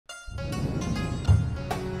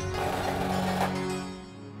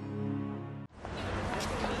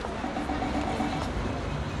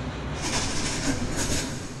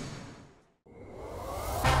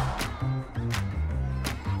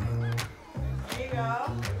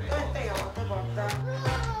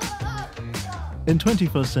In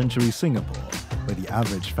 21st century Singapore, where the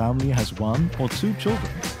average family has 1 or 2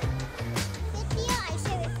 children,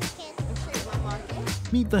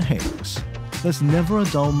 meet the Hengs. There's never a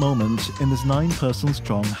dull moment in this 9-person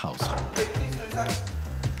strong household.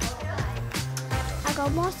 I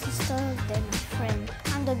got more sisters than my friend.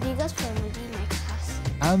 I'm the biggest family in my class.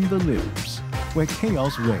 And the Lims, where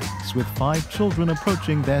chaos reigns with 5 children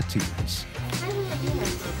approaching their teens.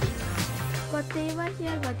 Got table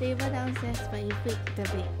here, got table downstairs, but you pick the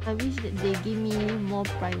bed. I wish that they give me more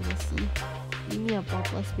privacy. Give me a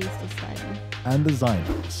proper space to study. And the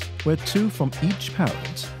Zainals, where 2 from each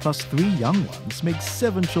parent plus 3 young ones make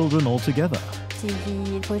 7 children altogether.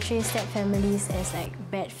 TV portrays stepfamilies as like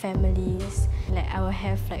bad families. Like I will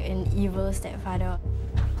have like an evil stepfather.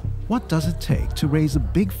 What does it take to raise a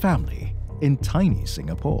big family in tiny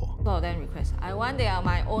Singapore? All of them request, I want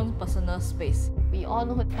my own personal space. We all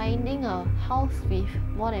know finding a house with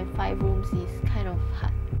more than 5 rooms is kind of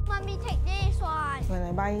hard. Mommy, take this one. When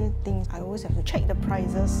I buy things, I always have to check the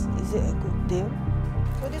prices. Is it a good deal?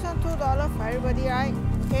 So this one $2 for everybody, right?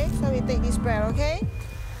 Okay, so we take this bread, okay?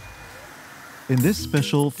 In this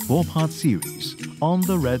special 4-part series, On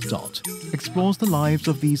the Red Dot explores the lives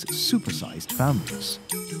of these supersized families.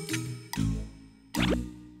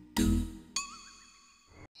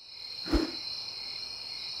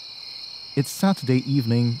 It's Saturday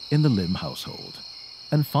evening in the Lim household,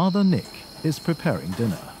 and Father Nick is preparing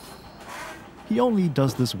dinner. He only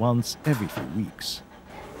does this once every few weeks.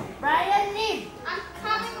 Brian, Lim, I'm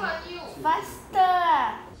coming for you.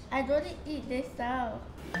 Faster. I don't eat this stuff.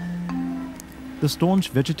 The staunch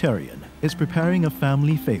vegetarian is preparing a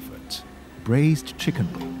family favorite, braised chicken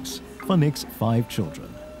wings, for Nick's 5 children.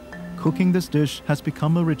 Cooking this dish has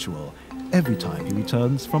become a ritual every time he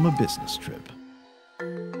returns from a business trip.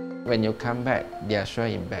 When you come back, they are sure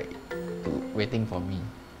in back waiting for me.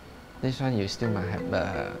 This one you still must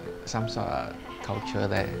have some sort of culture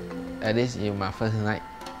there. At least you must first night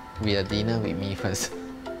with a dinner with me first.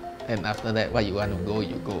 And after that, what you want to go,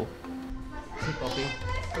 you go.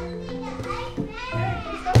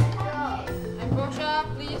 Brochure,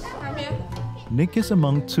 please, come here. Nick is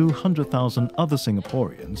among 200,000 other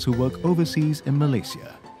Singaporeans who work overseas in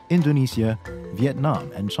Malaysia, Indonesia,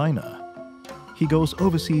 Vietnam and China. He goes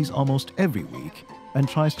overseas almost every week and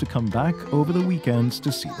tries to come back over the weekends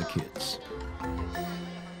to see the kids.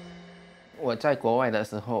 我在国外的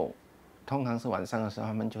时候，通常是晚上的时候，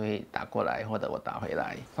他们就会打过来，或者我打回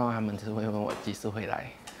来。通常他们就会问我几时回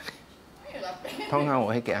来。通常我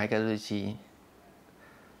会给他一个日期，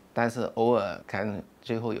但是偶尔可能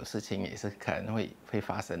最后有事情也是可能会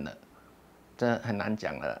发生的，这很难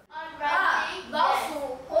讲的。老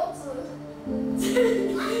鼠、猴子。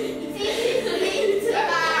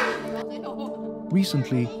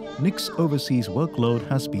Recently, Nick's overseas workload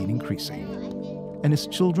has been increasing, and his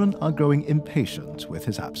children are growing impatient with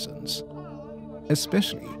his absence,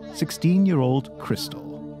 especially 16-year-old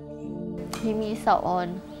Crystal. He missed out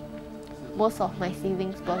on most of my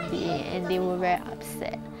siblings' birthday and they were very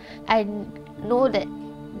upset. I know that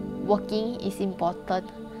working is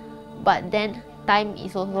important, but then time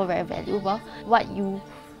is also very valuable. What you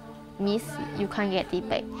miss, you can't get it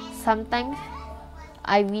back. Sometimes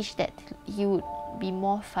I wish that he would be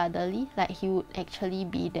more fatherly, like he would actually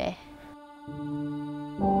be there.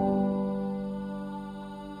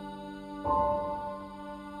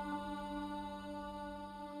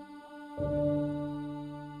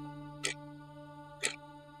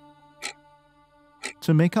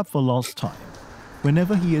 To make up for lost time,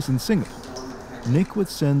 whenever he is in Singapore, Nick would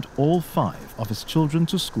send all 5 of his children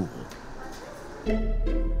to school.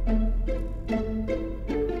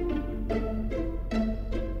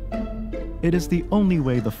 It is the only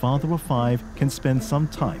way the father of 5 can spend some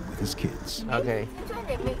time with his kids. Okay. That's why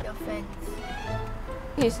they make your friends.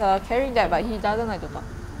 He's carrying that, but he doesn't like to talk.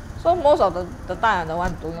 So most of the time, I'm the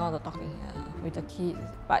one doing all the talking with the kids.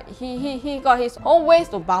 But he got his own ways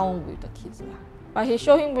to bond with the kids. But he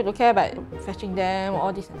showed him to care about fetching them,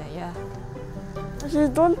 all this and that, yeah. She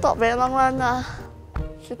don't talk very long one.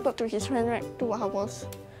 She talked to his friend like 2 hours.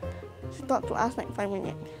 She talked to us like 5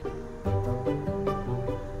 minutes.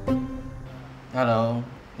 Hello,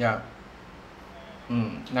 yeah.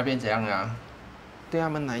 那边怎样啊？对他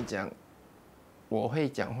们来讲，我会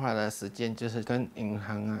讲话的时间就是跟银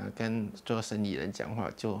行啊、跟做生意人讲话，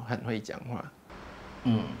就很会讲话。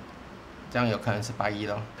这样有可能是8亿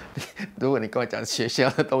咯。如果你跟我讲学校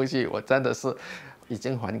的东西，我真的是已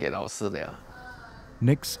经还给老师了。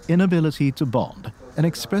Nick's inability to bond and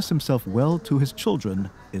express himself well to his children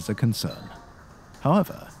is a concern.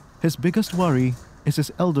 However, his biggest worry is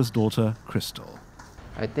his eldest daughter, Crystal.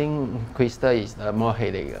 I think Crystal is the more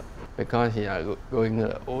headache because he is going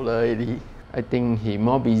older already. I think he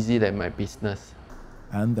more busy than my business.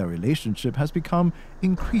 And their relationship has become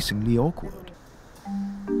increasingly awkward.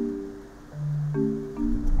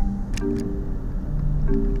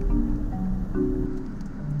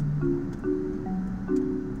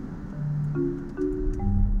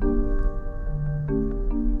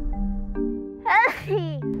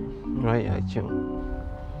 Right, I think.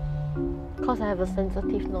 Because I have a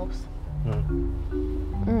sensitive nose. No,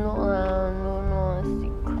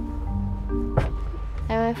 secret.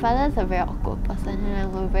 And my father is a very awkward person and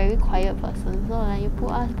I'm a very quiet person. So like you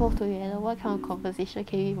put us both together, what kind of conversation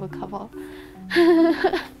can we even come up?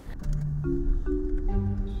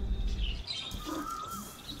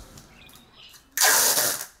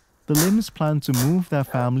 The Lims planned to move their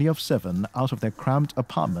family of 7 out of their cramped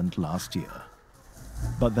apartment last year.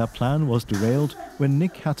 But their plan was derailed when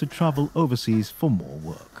Nick had to travel overseas for more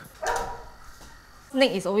work.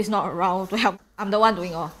 Nick is always not around to help. I'm the one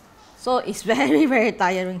doing all. So it's very, very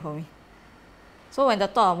tiring for me. So when the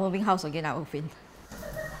thought of moving house again, I will faint.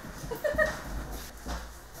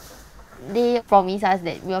 They promised us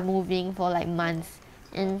that we are moving for like months.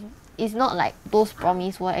 And it's not like those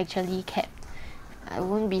promises were actually kept. I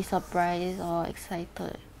won't be surprised or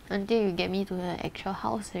excited until you get me to the actual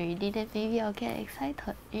house already, then maybe I'll get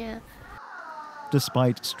excited, yeah.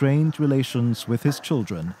 Despite strained relations with his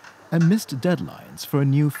children and missed deadlines for a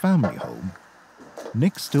new family home,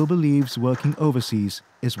 Nick still believes working overseas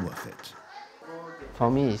is worth it.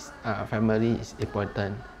 For me, family is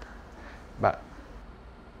important, but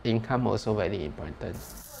income also very important.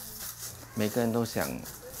 每个人都想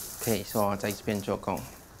可以说在这边做工，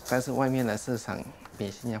但是外面的市场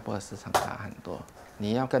比新加坡的市场大很多。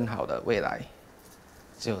你要更好的未来，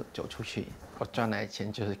就走出去。我赚来的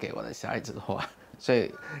钱就是给我的小孩子花，所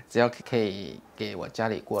以只要可以给我家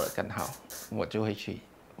里过得更好，我就会去。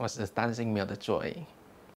我是担心没有得做而已。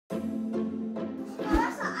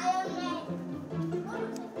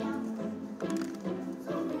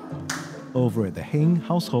Over at the Heng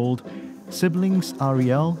household, siblings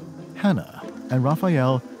Ariel, Hannah, and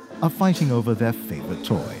Raphael are fighting over their favorite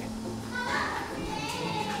toy.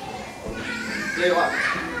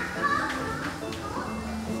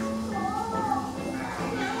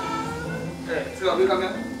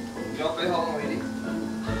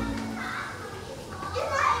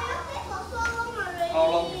 How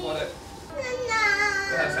long before that?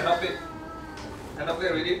 Yeah, stand up it. Stand up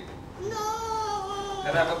there already? No.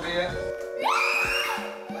 Stand up there.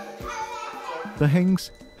 The Hengs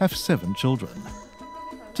have 7 children.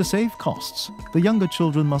 To save costs, the younger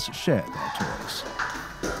children must share their toys.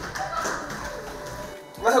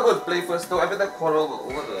 Let her go and play first, though. I bet that quarrel will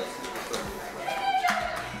over the...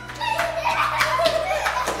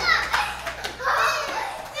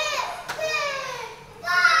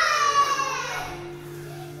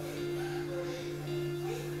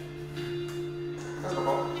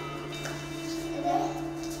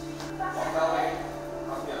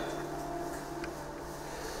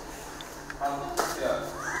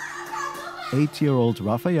 Eight-year-old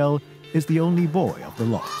Raphael is the only boy of the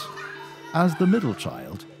lot. As the middle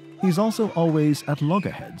child, he's also always at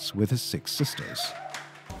loggerheads with his 6 sisters.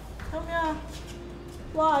 Come here.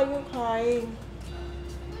 Why are you crying?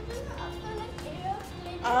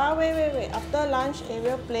 Wait. After lunch,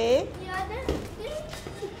 Ariel play?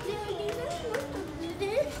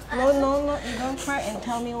 No. You don't cry and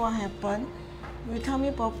tell me what happened. You tell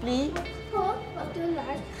me properly. After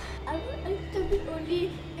lunch, I tell me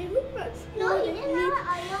only. No, you didn't know a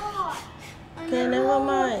lot. Okay, never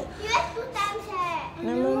mind. You went 2 times, eh?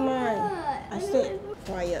 Never mind. I said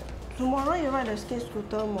quiet. Tomorrow you ride the skate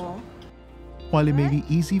scooter more. While it may be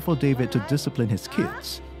easy for David to discipline his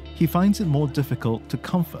kids, he finds it more difficult to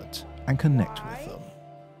comfort and connect with them.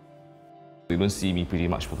 They don't see me pretty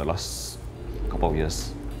much for the last couple of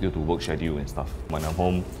years due to work schedule and stuff. When I'm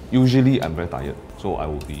home, usually I'm very tired, so I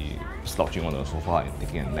will be slouching on the sofa and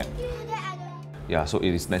taking a nap. Yeah, so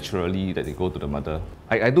it is naturally that they go to the mother.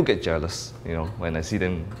 I do get jealous, you know, when I see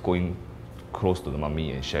them going close to the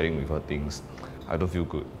mummy and sharing with her things. I don't feel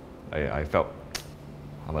good. I felt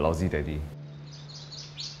I'm a lousy daddy.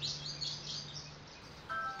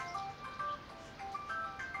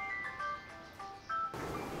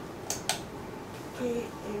 Okay,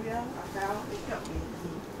 Ariel, Raphael, wake up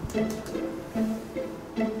already.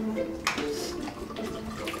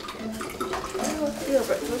 Let's do your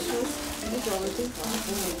breakfast first. You're waiting for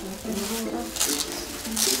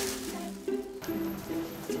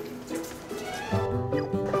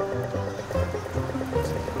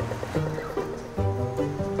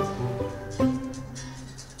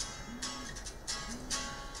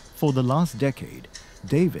For the last decade,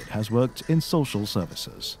 David has worked in social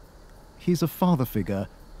services. He's a father figure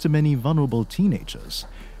to many vulnerable teenagers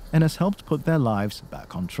and has helped put their lives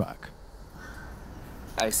back on track.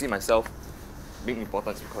 I see myself being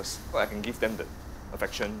important because I can give them the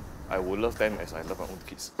affection. I will love them as I love my own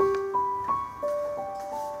kids.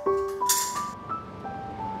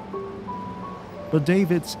 But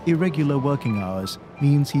David's irregular working hours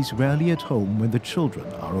means he's rarely at home when the children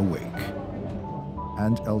are awake.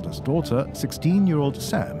 And eldest daughter, 16-year-old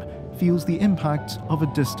Sam, feels the impact of a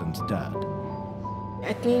distant dad.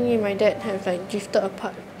 I think me and my dad have drifted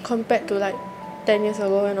apart compared to 10 years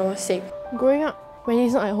ago when I was sick. Growing up, when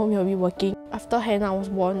he's not at home, he'll be working. After Hannah was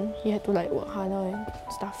born, he had to work harder and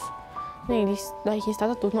stuff. Then he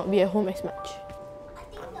started to not be at home as much.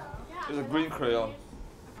 It's a green crayon.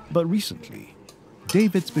 But recently,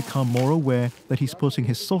 David's become more aware that he's putting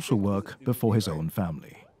his social work before his own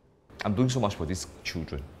family. I'm doing so much for these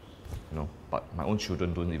children, but my own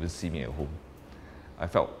children don't even see me at home. I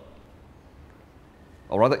felt,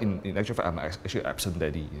 or rather in actual fact, I'm actually an absent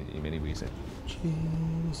daddy in many ways.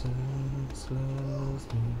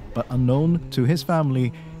 But unknown to his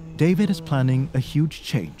family, David is planning a huge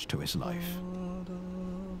change to his life.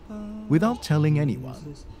 Without telling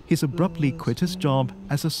anyone, he's abruptly quit his job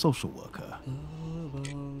as a social worker.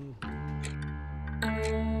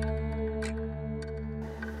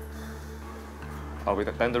 I'll be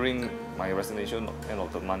tendering my resignation at the end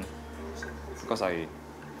of the month because I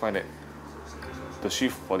find that the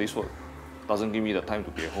shift for this work doesn't give me the time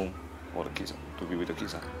to be at home for the kids, to be with the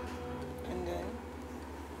kids. And then?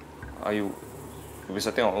 We'll be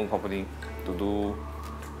setting our own company to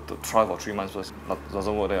try for 3 months first. If it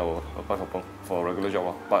doesn't work, then I will apply for a regular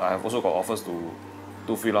job. But I have also got offers to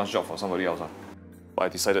do freelance job for somebody else. But I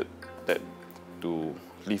decided that to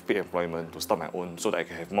leave paid employment to start my own so that I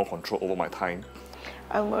can have more control over my time.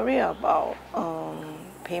 I worry about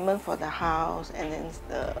payment for the house and then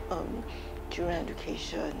the children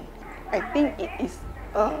education. I think it is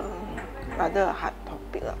rather a hard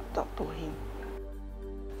topic to talk to him.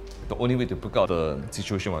 The only way to pick out the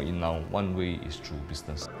situation we're in now, one way is through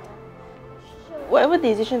business. Whatever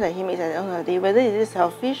decision that he makes at the end of the day, whether it is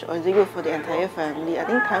selfish or is it good for the entire family, I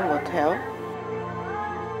think time will tell.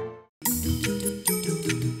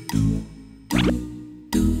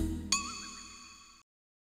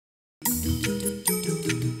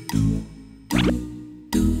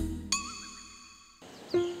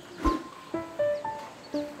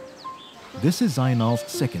 This is Zainal's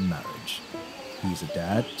second marriage. He's a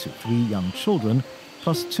dad to 3 young children,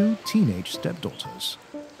 plus 2 teenage stepdaughters.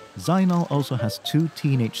 Zainal also has 2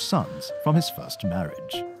 teenage sons from his first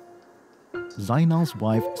marriage. Zainal's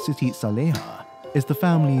wife, Siti Saleha, is the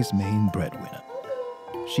family's main breadwinner.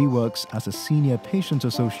 She works as a senior patient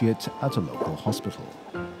associate at a local hospital.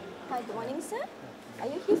 Hi, good morning, sir. Are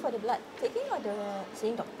you here for the blood taking or the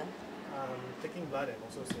seeing doctor? Taking blood and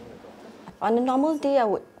also seeing the doctor. On a normal day, I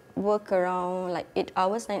would work around 8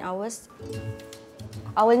 hours, 9 hours.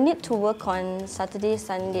 I will need to work on Saturday,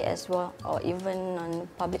 Sunday as well, or even on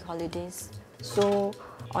public holidays. So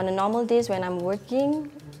on the normal days when I'm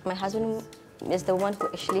working, my husband is the one who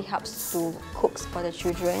actually helps to cook for the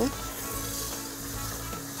children.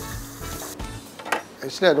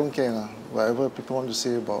 Actually, I don't care whatever people want to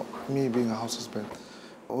say about me being a house husband.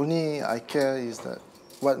 Only I care is that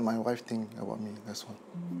what my wife thinks about me, that's all.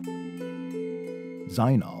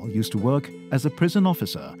 Zainal used to work as a prison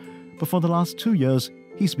officer, but for the last 2 years,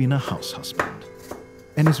 he's been a house husband.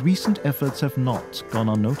 And his recent efforts have not gone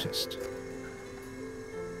unnoticed.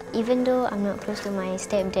 Even though I'm not close to my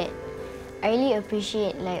stepdad, I really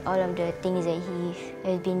appreciate all of the things that he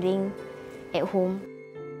has been doing at home.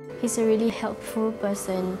 He's a really helpful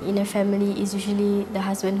person. In a family, it's usually the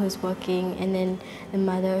husband who's working and then the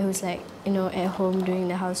mother who's at home doing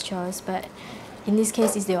the house chores. But in this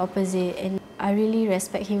case, it's the opposite, and I really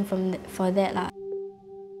respect him for that.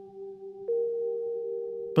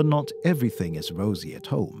 But not everything is rosy at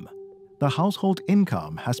home. The household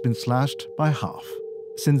income has been slashed by half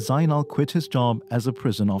since Zainal quit his job as a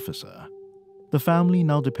prison officer. The family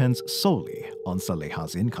now depends solely on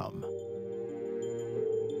Saleha's income.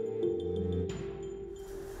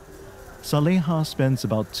 Saleha spends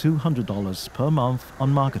about $200 per month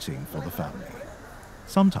on marketing for the family.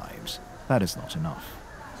 Sometimes that is not enough.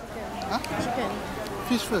 Chicken.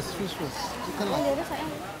 Fish first. Chicken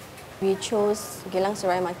We chose Geylang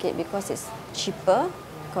Serai Market because it's cheaper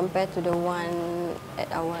compared to the one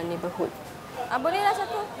at our neighborhood. Bolehlah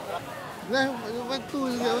satu.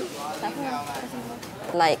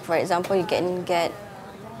 Like for example, you can get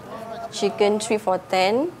chicken 3 for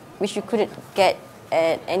 $10, which you couldn't get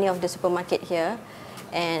at any of the supermarket here.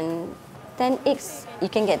 and 10 eggs, you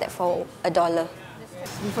can get that for $1.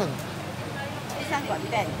 Different. This one got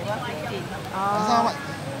 10, the one 15. How much?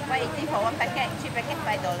 180 for one packet, 3 packet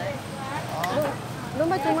 $5. Don't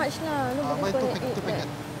buy too much lah. Buy two packet.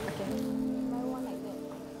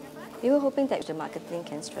 We were hoping that the marketing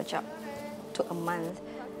can stretch up to a month,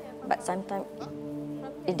 but sometimes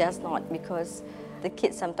it does not, because the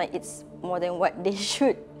kids sometimes eat more than what they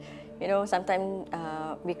should. You know, sometimes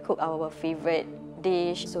we cook our favorite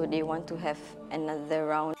dish, so they want to have another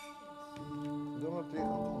round.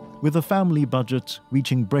 With the family budget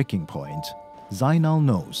reaching breaking point, Zainal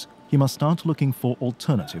knows he must start looking for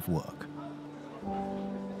alternative work.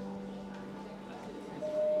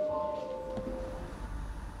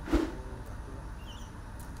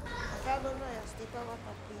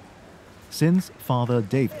 Since father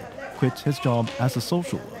David quit his job as a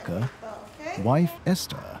social worker, wife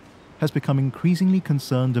Esther has become increasingly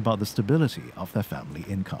concerned about the stability of their family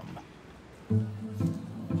income.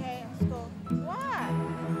 Okay, let's go.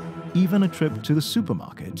 What? Even a trip to the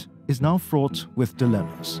supermarket is now fraught with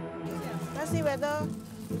dilemmas. Let's see whether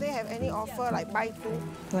they have any offer like buy two.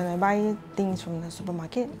 When I buy things from the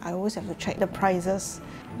supermarket, I always have to check the prices.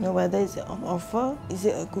 You know, whether it's an offer, is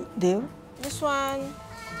it a good deal? This one,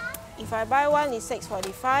 if I buy one, it's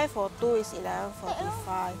 $6.45, for two, it's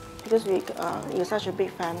 $11.45. Because we're such a big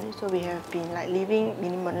family, so we have been like living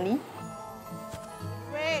minimally.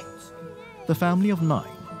 Great. The family of 9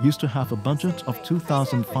 used to have a budget of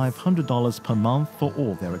 $2,500 per month for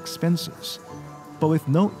all their expenses. But with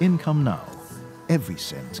no income now, every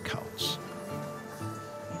cent counts.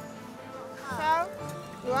 So,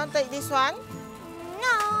 you want to take this one? No,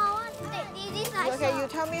 I want to take this one. Okay, you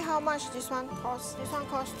tell me how much this one costs. This one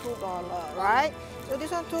costs $2, right? So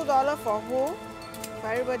this one $2 for who? For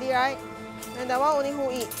everybody, right? And that one only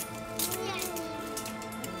who eat?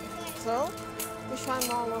 So, which one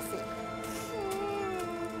more worth it?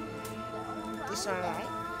 This one, right?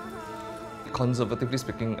 Conservatively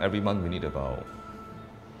speaking, every month we need about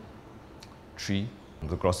 3.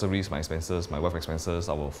 The groceries, my expenses, my wife expenses,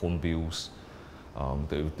 our phone bills,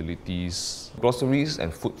 the utilities. Groceries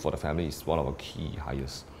and food for the family is one of our key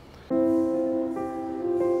hires.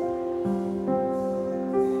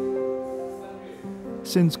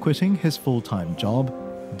 Since quitting his full-time job,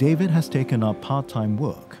 David has taken up part-time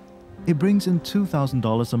work. It brings in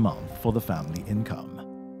 $2,000 a month for the family income.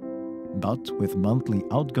 But with monthly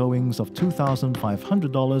outgoings of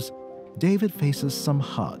 $2,500, David faces some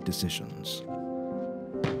hard decisions.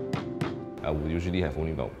 I would usually have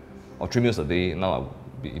only about 3 meals a day. Now I will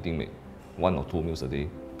be eating 1 or 2 meals a day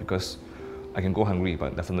because I can go hungry,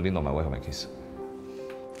 but definitely not my wife or my kids.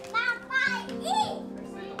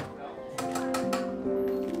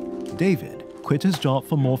 David quit his job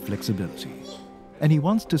for more flexibility, and he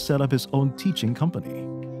wants to set up his own teaching company.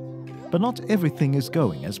 But not everything is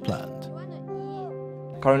going as planned.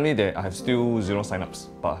 Currently, I have still 0 sign-ups,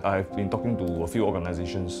 but I've been talking to a few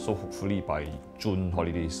organizations, so hopefully by June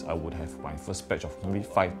holidays, I would have my first batch of maybe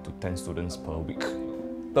 5 to 10 students per week.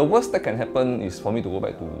 The worst that can happen is for me to go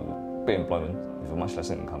back to paid employment with a much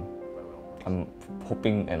lesser income. I'm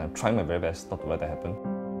hoping and I'm trying my very best not to let that happen.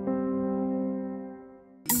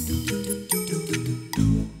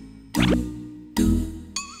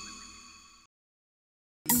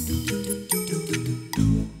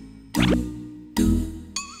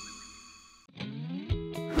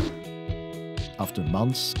 After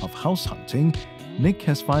months of house hunting, Nick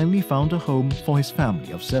has finally found a home for his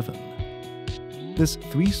family of 7. This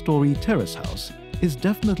 3-story terrace house is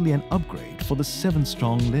definitely an upgrade for the 7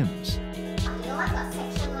 strong limbs.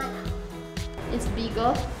 It's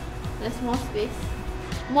bigger, there's more space.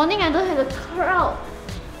 Morning I don't have the crowd.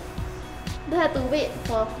 Don't have to wait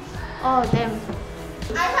for all of them.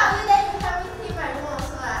 I tell you that you haven't cleaned my room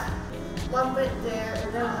also lah. One bed there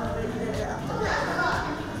and then one bed there after that.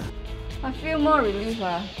 I feel more relief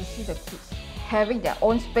to see the kids having their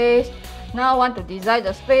own space. Now I want to design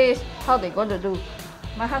the space, how they're going to do.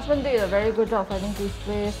 My husband did a very good job finding this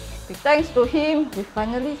place. Thanks to him, we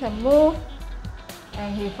finally can move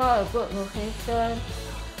and he found a good location.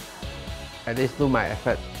 At least do my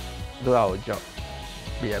effort, do our job,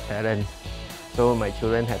 be a parent. So my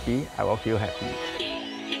children happy, I will feel happy.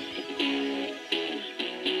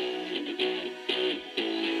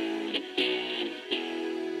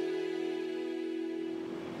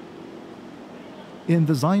 In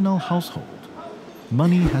the Zainal household,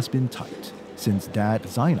 money has been tight since Dad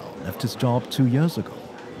Zainal left his job 2 years ago.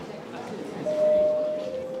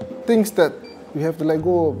 Things that we have to let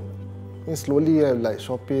go of slowly, like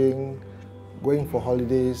shopping, going for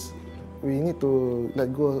holidays. We need to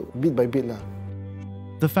let go bit by bit.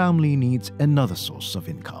 The family needs another source of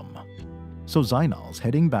income. So Zainal's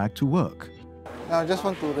heading back to work. I just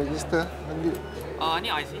want to register. I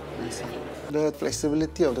need IC. The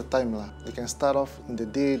flexibility of the time. We can start off in the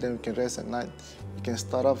day, then we can rest at night. We can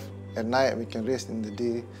start off at night, we can rest in the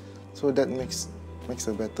day. So that makes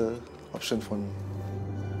a better option for me.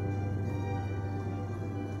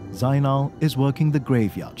 Zainal is working the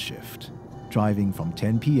graveyard shift, driving from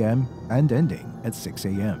 10 p.m. and ending at 6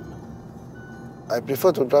 a.m. I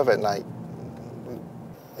prefer to drive at night.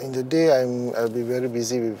 In the day, I'll be very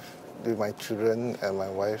busy with my children and my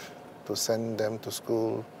wife, to send them to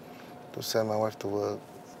school, to send my wife to work,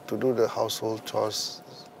 to do the household chores.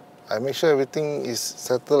 I make sure everything is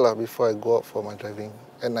settled before I go out for my driving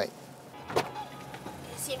at night.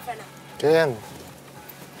 Sit in front. Can.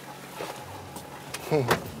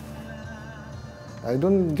 I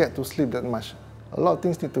don't get to sleep that much. A lot of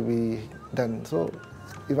things need to be done. So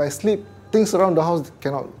if I sleep, things around the house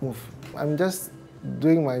cannot move. I'm just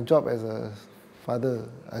doing my job as a father.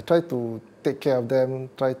 I try to take care of them,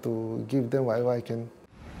 try to give them whatever I can.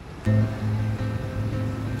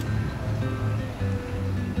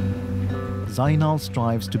 Zainal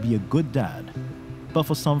strives to be a good dad, but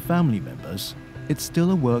for some family members, it's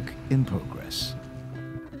still a work in progress.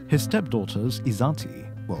 His stepdaughters, Izati,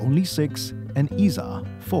 were only 6 and Iza,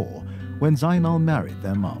 4, when Zainal married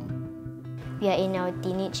their mum. We are in our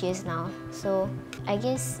teenage years now, so I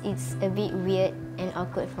guess it's a bit weird and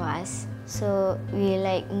awkward for us. So we're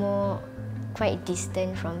like quite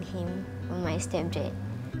distant from him, from my stepdad.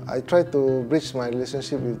 I try to bridge my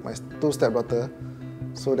relationship with my 2 stepdaughters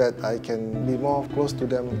so that I can be more close to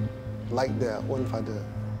them like their own father.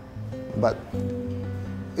 But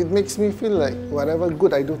it makes me feel like whatever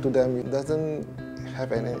good I do to them, it doesn't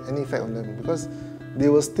have any effect on them, because they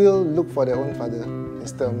will still look for their own father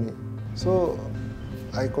instead of me. So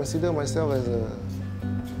I consider myself as a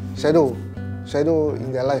shadow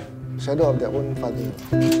in their life, shadow of their own father.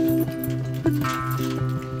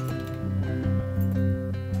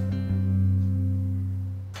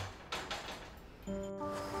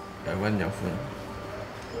 I want your phone.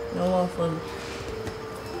 No more phone.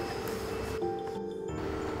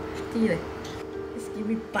 Just give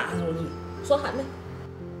me back only. So hard, man.